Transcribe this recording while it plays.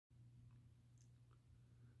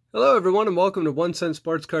Hello everyone and welcome to 1 Cent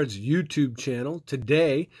Sports Cards YouTube channel.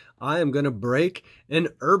 Today I am going to break an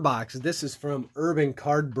URBOX. This is from Urban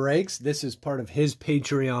Card Breaks. This is part of his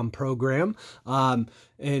Patreon program.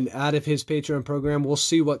 And out of his Patreon program, we'll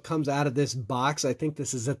see what comes out of this box. I think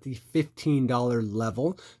this is at the $15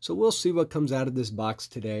 level. So we'll see what comes out of this box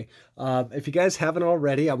today. If you guys haven't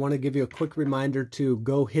already, I want to give you a quick reminder to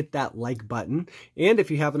go hit that like button. And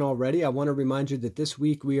if you haven't already, I want to remind you that this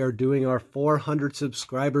week we are doing our 400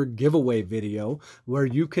 subscriber giveaway video where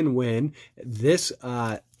you can win this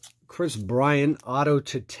Chris Bryant auto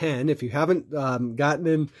to 10. If you haven't gotten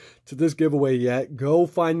into this giveaway yet, go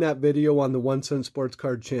find that video on the 1 Cent Sports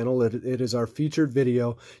Card channel. It is our featured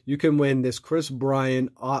video. You can win this Chris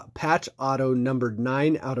Bryant patch auto numbered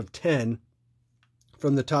 9 out of 10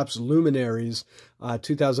 from the Topps Luminaries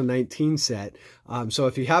 2019 set. So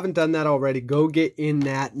if you haven't done that already, go get in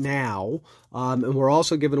that now. And we're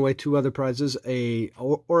also giving away 2 other prizes, a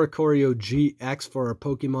Oricorio GX for our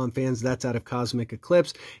Pokemon fans, that's out of Cosmic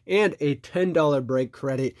Eclipse, and a $10 break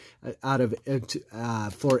credit out of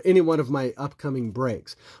for any one of my upcoming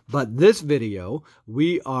breaks. But this video,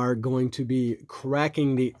 we are going to be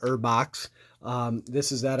cracking the URBOX.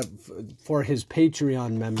 This is for his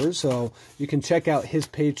Patreon members, so you can check out his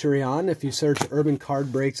Patreon. If you search Urban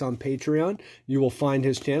Card Breaks on Patreon, you will find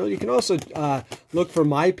his channel. You can also look for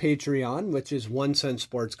my Patreon, which is 1 Cent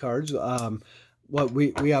Sports Cards.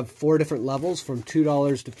 We have 4 different levels from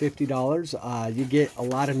 $2 to $50. You get a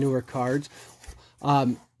lot of newer cards,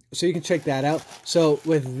 so you can check that out. So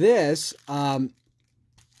with this,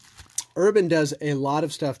 Urban does a lot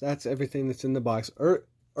of stuff. That's everything that's in the box.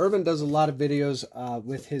 Urban does a lot of videos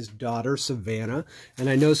with his daughter, Savannah, and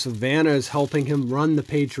I know Savannah is helping him run the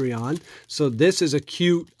Patreon. So this is a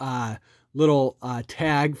cute little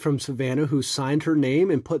tag from Savannah, who signed her name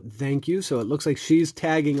and put thank you. So it looks like she's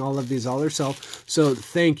tagging all of these all herself. So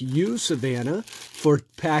thank you, Savannah, for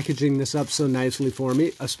packaging this up so nicely for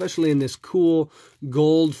me, especially in this cool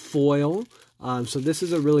gold foil. So this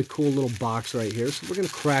is a really cool little box right here. So we're going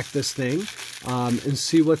to crack this thing and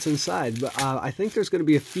see what's inside. But I think there's going to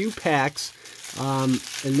be a few packs, and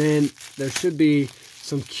then there should be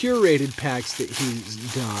some curated packs that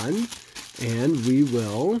he's done, and we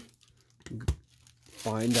will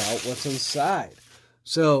find out what's inside.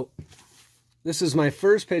 So this is my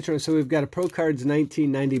first Patreon. So we've got a Pro Cards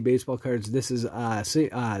 1990 baseball cards. This is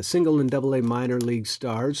single and double A minor league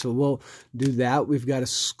stars. So we'll do that. We've got a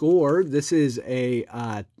Score. This is a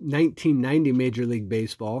 1990 Major League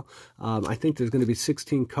Baseball. I think there's going to be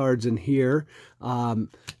 16 cards in here. And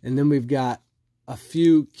then we've got a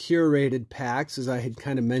few curated packs, as I had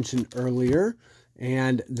kind of mentioned earlier.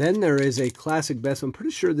 And then there is a classic best. I'm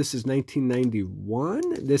pretty sure this is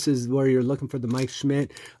 1991. This is where you're looking for the Mike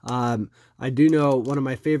Schmidt. I do know one of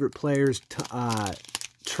my favorite players,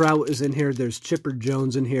 Trout, is in here. There's Chipper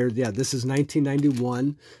Jones in here. Yeah, this is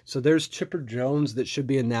 1991. So there's Chipper Jones that should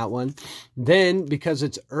be in that one. Then, because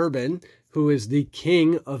it's Urban, who is the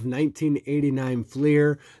king of 1989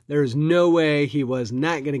 Fleer, there's no way he was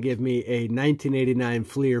not going to give me a 1989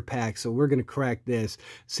 Fleer pack. So we're going to crack this,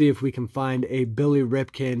 see if we can find a Billy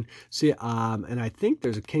Ripken. See, and I think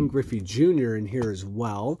there's a Ken Griffey Jr. in here as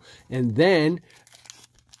well. And then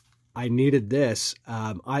I needed this.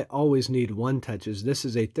 I always need one touches. This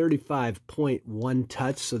is a 35.1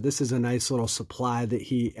 touch. So this is a nice little supply that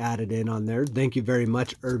he added in on there. Thank you very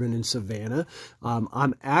much, Urban and Savannah.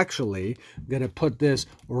 I'm actually going to put this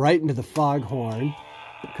right into the Foghorn,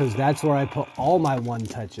 because that's where I put all my one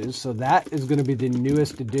touches. So that is going to be the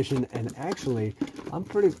newest edition. And actually, I'm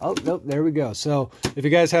pretty... Oh, nope, there we go. So if you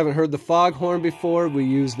guys haven't heard the Foghorn before, we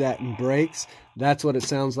use that in breaks. That's what it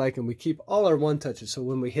sounds like, and we keep all our one touches. So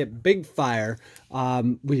when we hit big fire,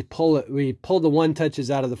 we pull the one touches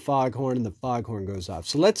out of the Foghorn, and the Foghorn goes off.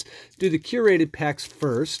 So let's do the curated packs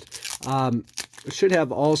first. It should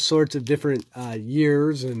have all sorts of different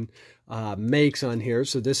years and makes on here.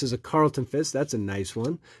 So this is a Carlton Fisk. That's a nice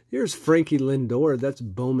one. Here's Frankie Lindor. That's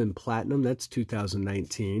Bowman Platinum. That's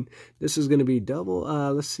 2019. This is going to be double.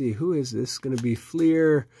 Let's see. Who is this? Going to be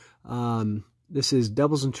Fleer. This is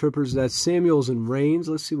doubles and trippers. That's Samuels and Raines.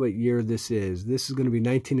 Let's see what year this is. This is going to be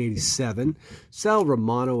 1987. Sal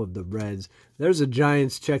Romano of the Reds. There's a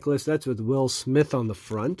Giants checklist. That's with Will Smith on the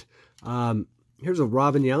front. Here's a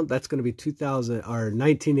Robin Yount. That's going to be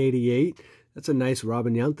 1988. That's a nice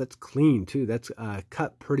Robin Yount. That's clean, too. That's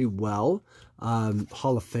cut pretty well.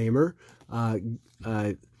 Hall of Famer.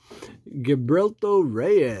 Gilberto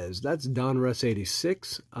Reyes. That's Donruss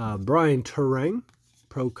 86. Brian Turang,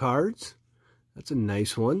 Pro Cards. That's a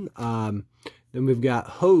nice one. Then we've got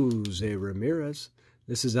Jose Ramirez.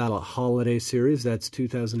 This is out of Holiday Series. That's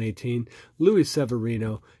 2018. Louis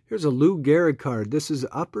Severino. Here's a Lou Gehrig card. This is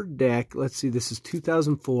Upper Deck. Let's see. This is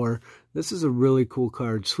 2004. This is a really cool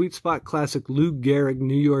card. Sweet Spot Classic Lou Gehrig,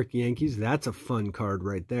 New York Yankees. That's a fun card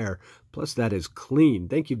right there. Plus, that is clean.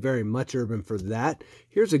 Thank you very much, Urban, for that.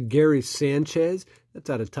 Here's a Gary Sanchez. That's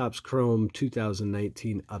out of Topps Chrome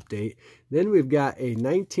 2019 update. Then we've got a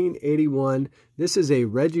 1981. This is a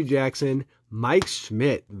Reggie Jackson, Mike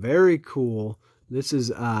Schmidt. Very cool. This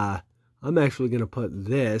is, I'm actually going to put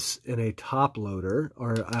this in a top loader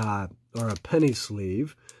or a penny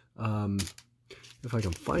sleeve. If I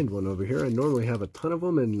can find one over here. I normally have a ton of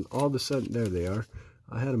them, and all of a sudden, there they are.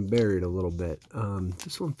 I had them buried a little bit.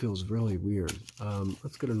 This one feels really weird.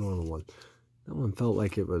 Let's get a normal one. That one felt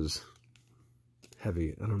like it was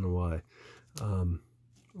heavy. I don't know why. I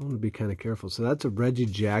want to be kind of careful. So that's a Reggie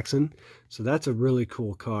Jackson. So that's a really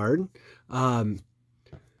cool card.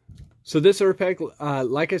 So this URBOX,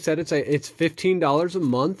 like I said, it's $15 a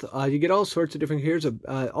month. You get all sorts of different, here's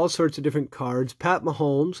all sorts of different cards. Pat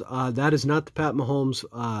Mahomes, that is not the Pat Mahomes,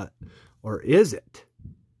 or is it?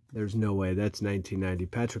 There's no way. That's 1990.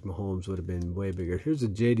 Patrick Mahomes would have been way bigger. Here's a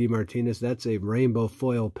J.D. Martinez. That's a rainbow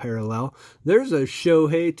foil parallel. There's a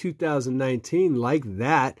Shohei 2019 like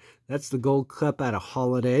that. That's the Gold Cup out of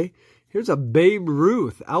Holiday. Here's a Babe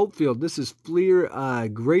Ruth outfield. This is Fleer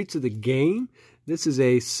Greats of the Game. This is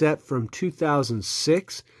a set from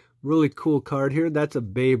 2006. Really cool card here. That's a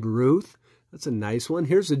Babe Ruth. That's a nice one.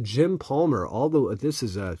 Here's a Jim Palmer. Although this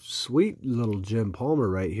is a sweet little Jim Palmer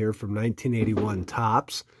right here from 1981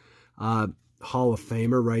 Topps. Hall of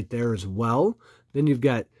Famer right there as well. Then you've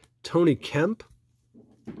got Tony Kemp.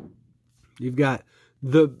 You've got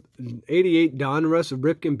the 88 Donruss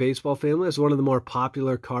Ripken Baseball Family. That's one of the more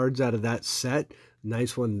popular cards out of that set.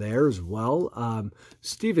 Nice one there as well.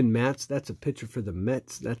 Steven Matz, that's a pitcher for the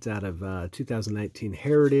Mets. That's out of 2019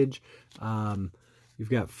 Heritage. You've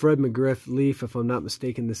got Fred McGriff Leaf. If I'm not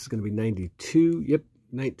mistaken, this is going to be 92. Yep,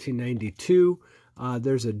 1992.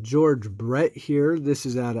 There's a George Brett here. This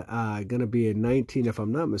is out of going to be a 19, if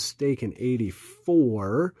I'm not mistaken,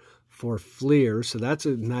 84 for Fleer. So that's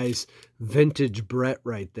a nice vintage Brett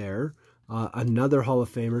right there. Another Hall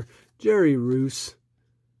of Famer, Jerry Reyes.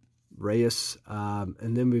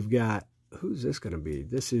 And then we've got, who's this going to be?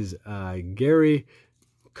 This is Gary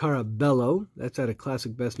Carabello. That's out of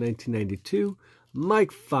Classic Best 1992.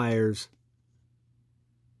 Mike Fiers.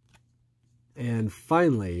 And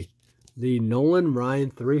finally, the Nolan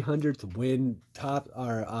Ryan 300th win top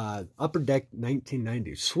or Upper Deck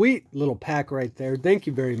 1990. Sweet little pack right there. Thank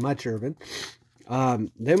you very much, Irvin.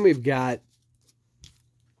 Then we've got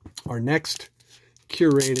our next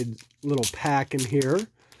curated little pack in here.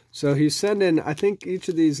 So he's sending, I think each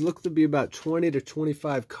of these look to be about 20 to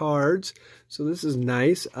 25 cards. So this is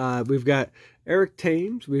nice. We've got Eric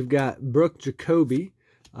Thames. We've got Brooke Jacoby.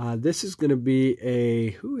 This is going to be a,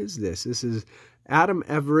 who is this? This is Adam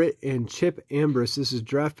Everett and Chip Ambrose. This is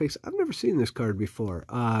draft picks. I've never seen this card before.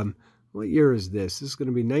 What year is this? This is going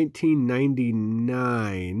to be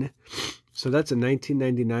 1999. So that's a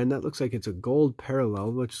 1999. That looks like it's a gold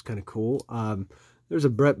parallel, which is kind of cool. There's a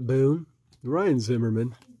Brett Boone, Ryan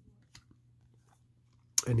Zimmerman.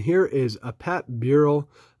 And here is a Pat Burrell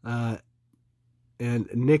and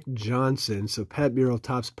Nick Johnson. So Pat Burrell,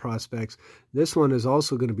 Topps Prospects. This one is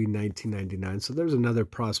also going to be 1999. So there's another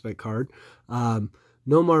prospect card. Nomar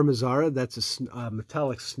Mazara, that's a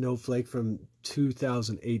metallic snowflake from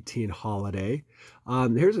 2018 Holiday.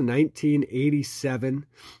 Here's a 1987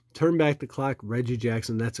 Turn Back the Clock Reggie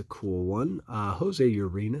Jackson. That's a cool one. Jose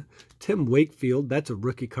Urena. Tim Wakefield. That's a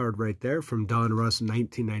rookie card right there from Donruss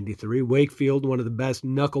 1993. Wakefield, one of the best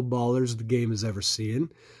knuckleballers the game has ever seen.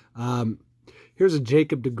 Here's a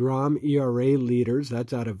Jacob deGrom ERA leaders.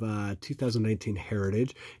 That's out of 2019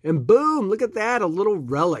 Heritage. And boom, look at that, a little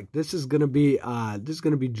relic. This is gonna be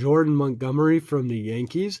Jordan Montgomery from the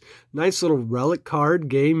Yankees. Nice little relic card,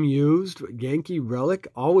 game used Yankee relic.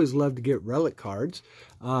 Always love to get relic cards.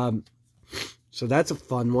 So that's a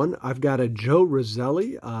fun one. I've got a Joe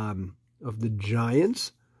Roselli of the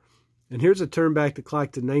Giants. And here's a Turn Back the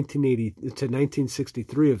Clock to 1980 to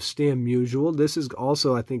 1963 of Stan Musial. This is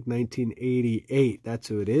also, I think, 1988. That's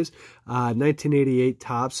who it is. 1988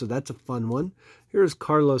 Topps, so that's a fun one. Here's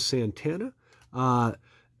Carlos Santana. A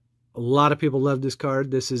lot of people love this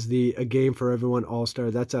card. This is the A Game for Everyone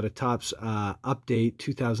All-Star. That's out of Topps Update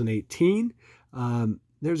 2018.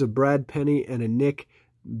 There's a Brad Penny and a Nick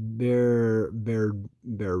Bearrout.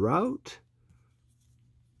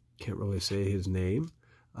 Can't really say his name.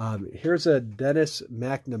 Here's a Dennis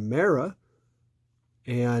McNamara,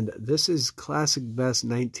 and this is Classic Best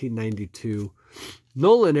 1992.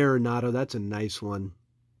 Nolan Arenado, that's a nice one.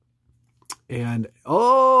 And,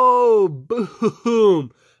 oh,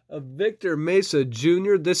 boom, a Victor Mesa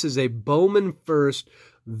Jr. This is a Bowman first,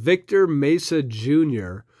 Victor Mesa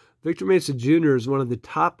Jr. Victor Mesa Jr. is one of the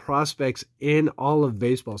top prospects in all of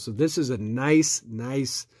baseball. So this is a nice,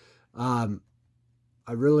 I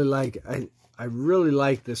really like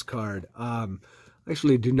this card.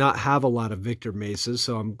 Actually do not have a lot of Victor Mesas,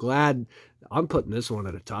 so I'm glad I'm putting this one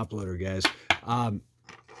at a top loader, guys.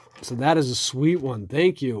 So that is a sweet one.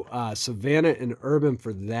 Thank you, Savannah and Urban,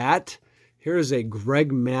 for that. Here is a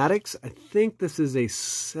Greg Maddux. I think this is a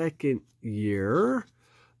second year,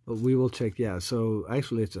 but we will check. Yeah, so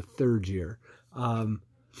actually it's a third year.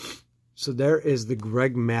 So there is the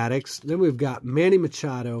Greg Maddux. Then we've got Manny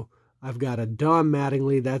Machado. I've got a Don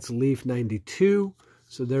Mattingly. That's Leaf 92.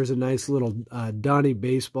 So there's a nice little Donnie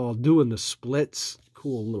baseball doing the splits.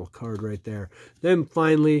 Cool little card right there. Then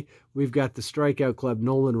finally, we've got the Strikeout Club,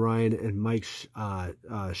 Nolan Ryan and Mike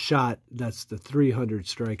Schott. That's the 300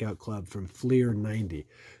 Strikeout Club from Fleer 90.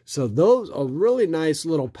 So those are really nice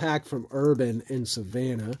little pack from Urban and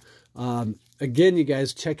Savannah. Again, you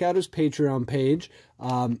guys, check out his Patreon page.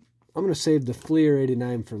 I'm going to save the Fleer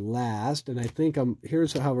 89 for last. And I think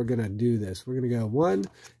here's how we're going to do this. We're going to go 1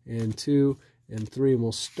 and 2 and 3, and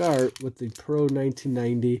we'll start with the Pro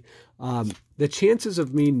 1990. The chances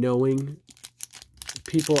of me knowing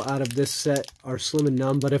people out of this set are slim and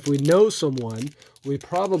none, but if we know someone, we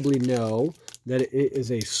probably know that it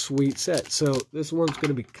is a sweet set. So this one's going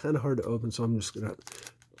to be kind of hard to open, so I'm just going to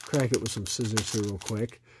crack it with some scissors here real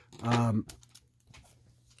quick. And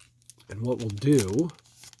what we'll do,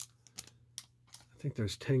 I think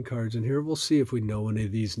there's 10 cards in here. We'll see if we know any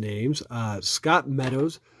of these names. Scott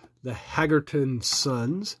Meadows, the Hagerstown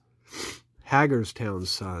Sons,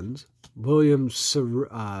 William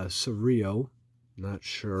Cerrillo, not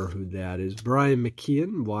sure who that is. Brian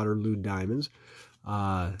McKeon, Waterloo Diamonds,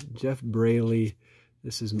 Jeff Braley.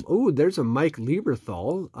 This is, oh, there's a Mike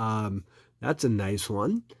Lieberthal. That's a nice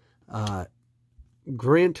one.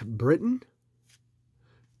 Grant Britton.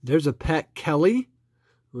 There's a Pat Kelly,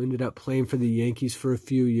 who ended up playing for the Yankees for a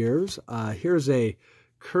few years. Here's a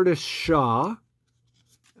Curtis Shaw,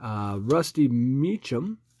 Rusty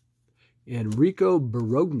Meacham, and Rico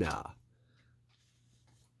Barogna.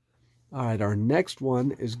 All right, our next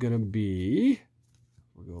one is going to be,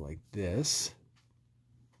 we'll go like this,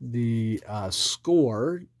 the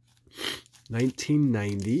Score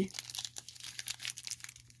 1990.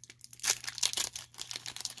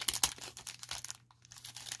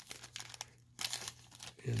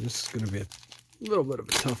 And this is going to be a little bit of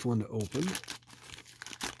a tough one to open.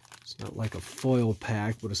 It's not like a foil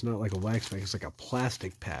pack, but it's not like a wax pack. It's like a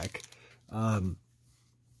plastic pack.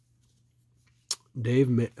 Dave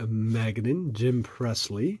Magadan, Jim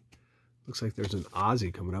Presley. Looks like there's an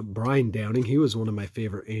Ozzy coming up. Brian Downing, he was one of my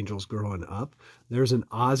favorite Angels growing up. There's an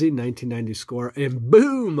Ozzy 1990 Score. And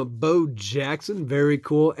boom, a Bo Jackson. Very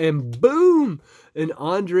cool. And boom, an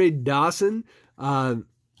Andre Dawson.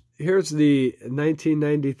 Here's the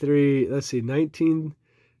 1993, let's see,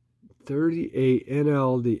 1938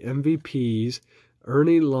 NL, the MVPs.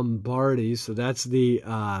 Ernie Lombardi. So that's the,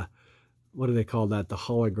 what do they call that? The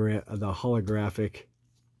holographic.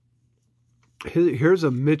 Here's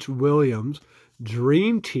a Mitch Williams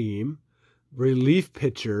Dream Team relief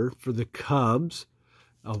pitcher for the Cubs.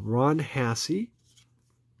 Ron Hassey,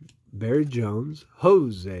 Barry Jones,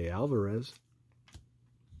 Jose Alvarez,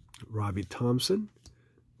 Robbie Thompson,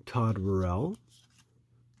 Todd Burrell,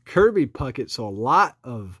 Kirby Puckett. So a lot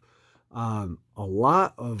of Hall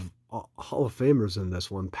of Famers in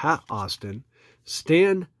this one. Pat Austin,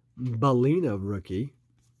 Stan Ballina, rookie,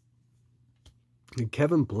 and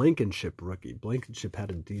Kevin Blankenship, rookie. Blankenship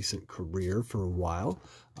had a decent career for a while.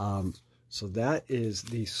 So that is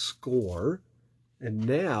the Score. And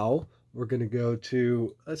now we're going to go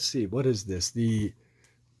to, let's see, what is this?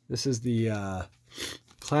 This is the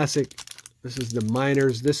classic. This is the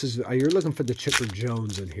minors. This is, you're looking for the Chipper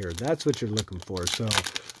Jones in here. That's what you're looking for. So,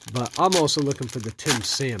 but I'm also looking for the Tim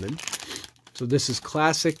Salmon. So this is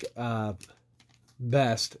classic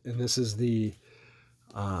best, and this is the,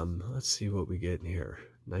 let's see what we get in here.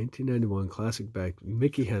 1991 classic back,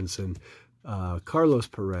 Mickey Henson, Carlos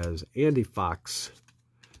Perez, Andy Fox,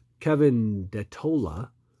 Kevin Detola,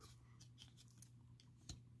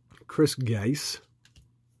 Chris Geis,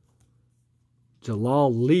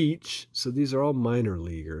 Jalal Leach. So these are all minor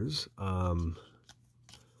leaguers. And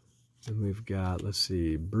we've got, let's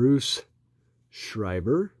see, Bruce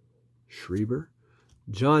Schreiber,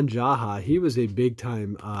 John Jaha. He was a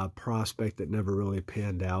big-time prospect that never really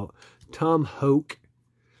panned out. Tom Hoke,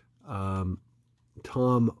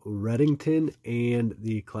 Tom Reddington, and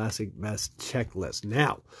the Classic Best Checklist.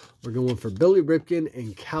 Now, we're going for Billy Ripken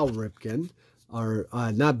and Cal Ripken, or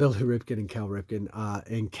not Billy Ripken and Cal Ripken,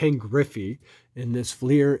 and Ken Griffey in this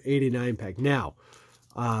Fleer 89 pack. Now,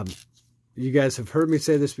 you guys have heard me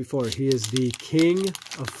say this before. He is the king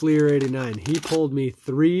of Fleer 89. He pulled me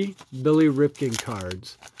 3 Billy Ripken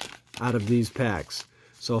cards out of these packs.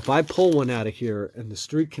 So if I pull one out of here and the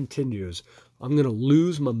streak continues, I'm going to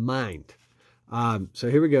lose my mind. So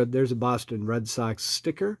here we go. There's a Boston Red Sox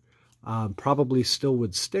sticker. Probably still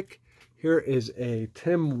would stick. Here is a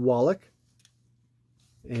Tim Wallach.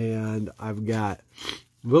 And I've got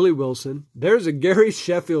Willie Wilson. There's a Gary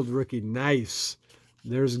Sheffield rookie. Nice.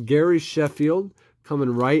 There's Gary Sheffield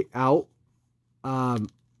coming right out.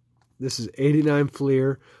 This is 89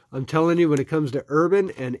 Fleer. I'm telling you, when it comes to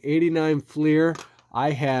Urban and 89 Fleer,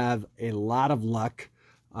 I have a lot of luck.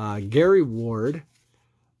 Gary Ward,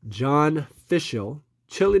 John Fishel,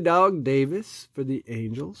 Chili Dog Davis for the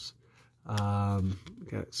Angels. Got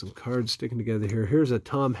some cards sticking together here. Here's a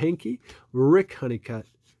Tom Henke, Rick Honeycutt,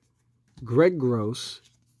 Greg Gross,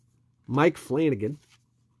 Mike Flanagan,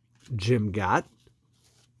 Jim Gott,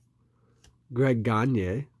 Greg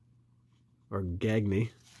Gagne, or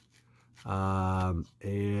Gagne.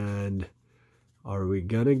 And are we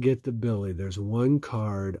going to get the Billy? There's one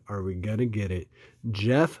card. Are we going to get it?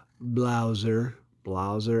 Jeff Blauser,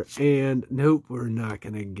 and nope, we're not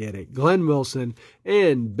going to get it. Glenn Wilson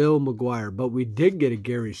and Bill McGuire. But we did get a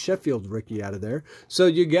Gary Sheffield rookie out of there. So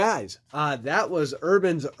you guys, that was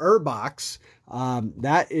Urban's URBOX.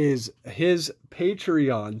 That is his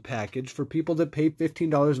Patreon package for people that pay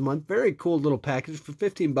 $15 a month. Very cool little package for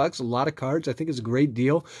 15 bucks. A lot of cards. I think it's a great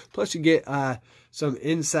deal. Plus you get some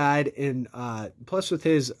inside, and plus with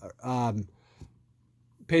his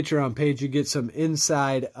Patreon page, you get some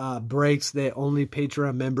inside breaks that only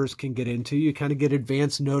Patreon members can get into. You kind of get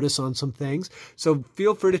advance notice on some things. So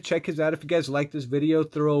feel free to check his out. If you guys like this video,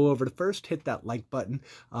 throw over to first, hit that like button.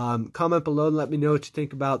 Comment below and let me know what you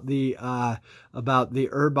think about the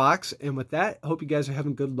URBOX. And with that, I hope you guys are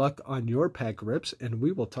having good luck on your pack rips, and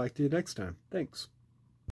we will talk to you next time. Thanks.